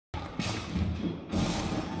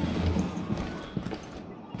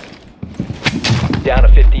Down to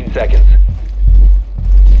 15 seconds.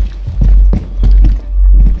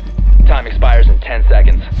 Time expires in 10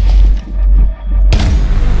 seconds.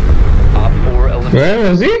 Op 4 eliminated. Where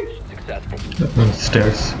was he? Successful. On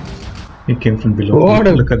stairs. He came from below. What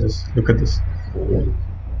a- Look at this. Look at this. Lol.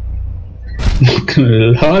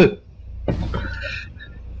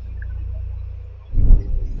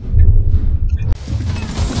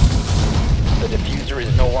 The diffuser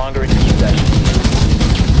is no longer in your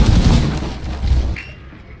possession.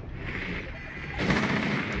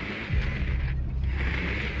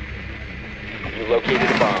 You located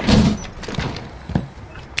a bomb.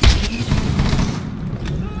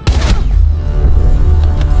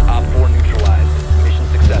 Op 4 neutralized. Mission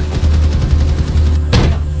successful.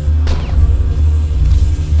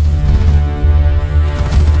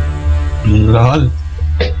 Lol.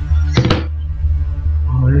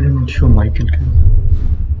 Why didn't show Michael?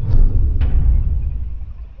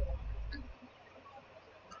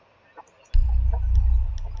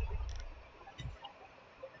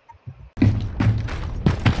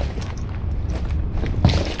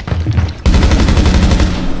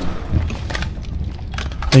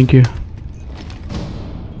 Thank you.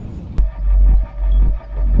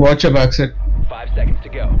 Watch your backside. 5 seconds to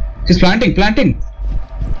go. He's planting. The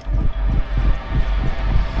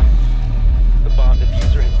bomb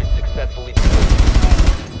diffuser has been successfully destroyed.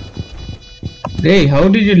 Hey, how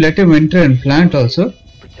did you let him enter and plant also?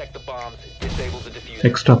 Protect the bombs. Disable the diffuser.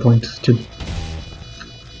 Extra points still.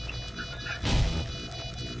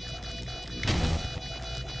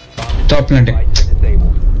 Stop planting. Device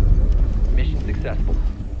disabled. Mission successful.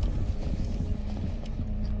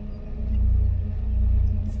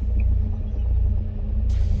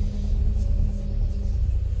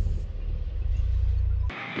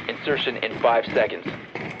 Insertion in 5 seconds.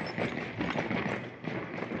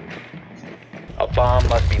 A bomb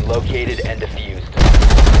must be located and defused.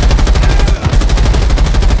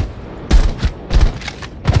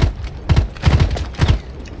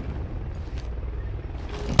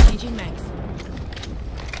 Changing mags.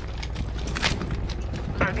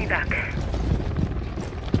 I'll be back.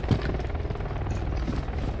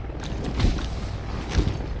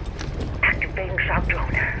 Activating shock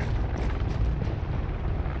drone.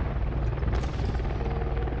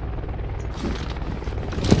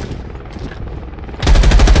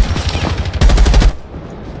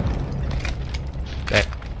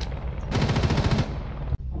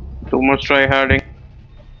 Too much try harding.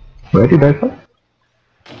 Where did I fall?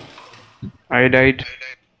 I died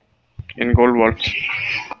in gold vaults.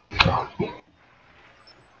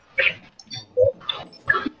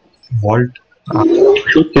 Vault.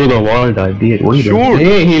 Shoot through the wall, did. What are you doing? Shoot!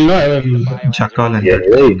 Hey, he'll know. Chacal and Yeah,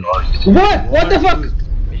 very nice. What the fuck?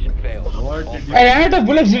 Mission failed. I ran out of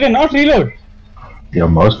bullets. Did I not reload? Your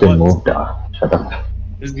mouse didn't move, Shut up.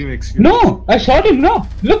 Just give excuse. No, I shot him. No,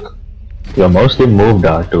 look. Your mouse didn't move,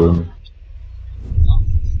 to him.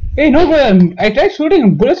 Hey, no, I tried shooting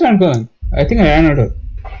him. Bullets aren't going. I think I ran out of.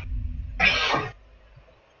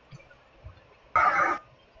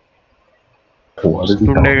 What is he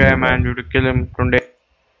Tunde talking guy, about? man, you to kill him. Tunde.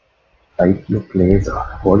 Type your place.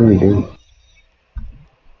 What do we do?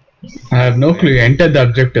 I have no clue. Enter the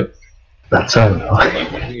objective. That's all.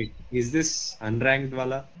 Wait, is this unranked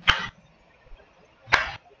wala?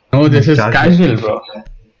 No, this is casual, bro.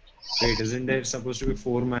 Wait, isn't there supposed to be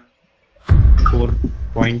 4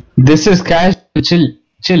 point? This is casual.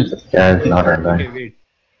 Chill. Yeah, it's not Okay, right. wait.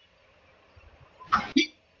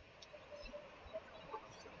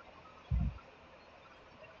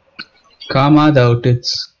 Karma the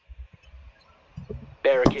outfits.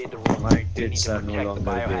 Barricade the room. My We need tits to are no protect the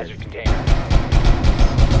longer biohazard there. container.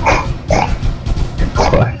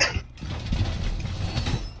 What?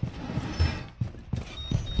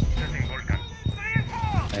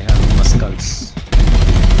 I have muscles.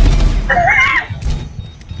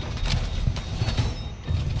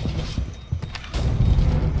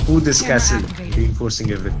 Who this castle?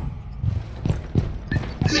 Reinforcing everything.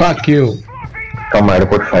 Fuck you. Come, I had to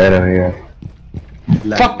put fire over here.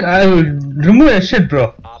 Black. Fuck, I will remove that shit,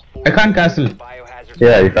 bro. Op 4 I can't castle. biohazard.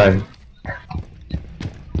 Yeah, you can.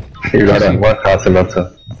 You got a one castle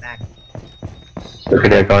also. Look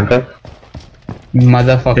at your counter.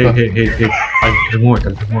 Motherfucker. Hey. I'll remove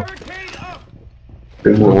it.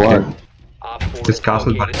 Remove what? Op 4 This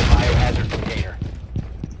castle located the biohazard container.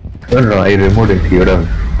 No, I removed it. You would have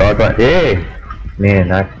thought about. Hey!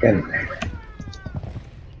 Man, I can.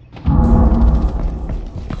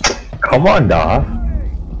 Come on, da.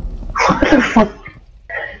 What the fuck?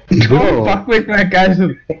 Don't fuck with my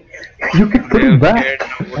castle. You can put it back.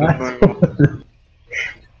 Scared now, what is going on?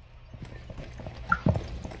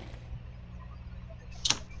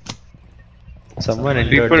 Someone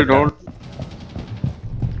entered People the don't.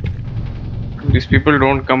 These people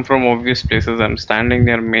don't come from obvious places. I'm standing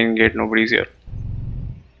near main gate. Nobody's here.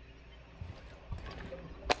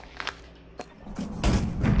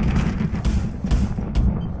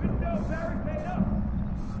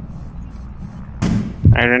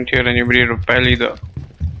 I didn't hear anybody repel either.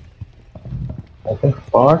 I think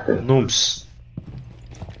part is. noobs.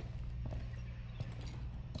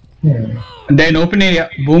 Then open area.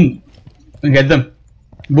 Boom. Get them.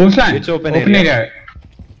 Boom slam. Which open area? area?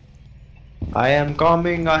 I am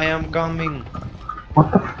coming, I am coming.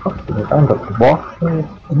 What the fuck? Is on the box?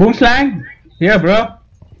 Boom slang. Here, bro.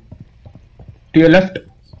 To your left.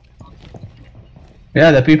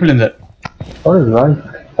 Yeah, the people in there. What is right?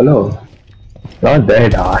 Hello. Not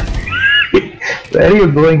dead, Where are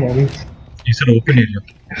you going, Alice? It's an open area.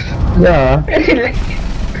 Yeah.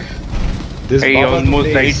 This I Baba almost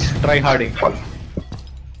today is died. try harding.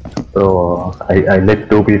 So I lit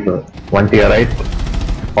two people. One to your right.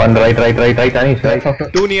 One right, Anish,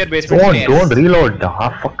 right. Two near basement. Don't reload.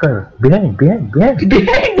 Fucker. Behind. Behind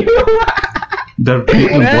you. There are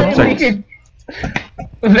people on Where both are you, sides. Pete?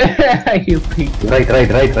 Where are you, Pete? Right.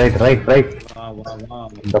 Wow.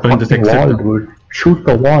 The Going to fucking exit wall, now. dude. Shoot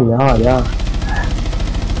the wall, yeah.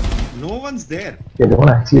 No one's there. They don't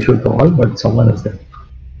actually shoot the wall, but someone is there.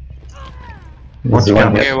 Watch There's one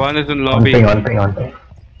camera. here. Okay, one is in One lobby. thing.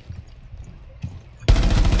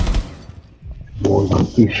 Oh,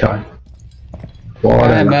 lucky shot. What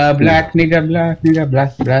a I'm a lucky- black nigga, black nigga,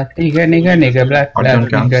 black nigga, black Hot gun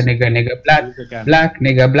nigga,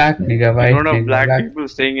 black nigga, white You don't have nigga, black black. people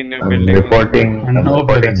staying in your I'm building. reporting No,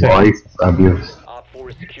 but it's a- voice abuse. Op 4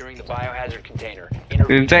 is securing the biohazard container.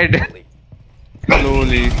 Inside.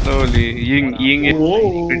 Slowly. Ying it.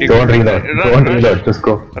 Pretty Don't good. reload. Don't reload. Just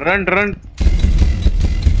go. Run.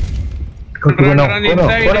 Go now.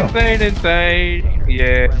 Inside. Yeah. Friendly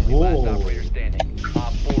last Whoa. operator standing.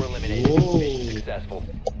 Op 4 eliminated. Whoa. Mission successful.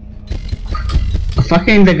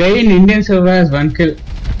 Fucking the guy in Indian server has 1 kill.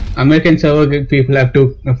 American server people have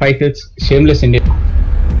 5 kills. Shameless Indian.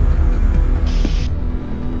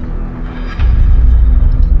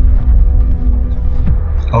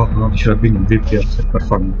 Oh no, he should have been MVP of the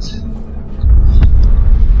performance.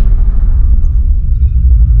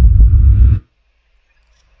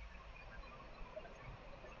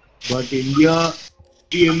 But India,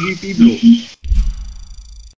 the MVP bro.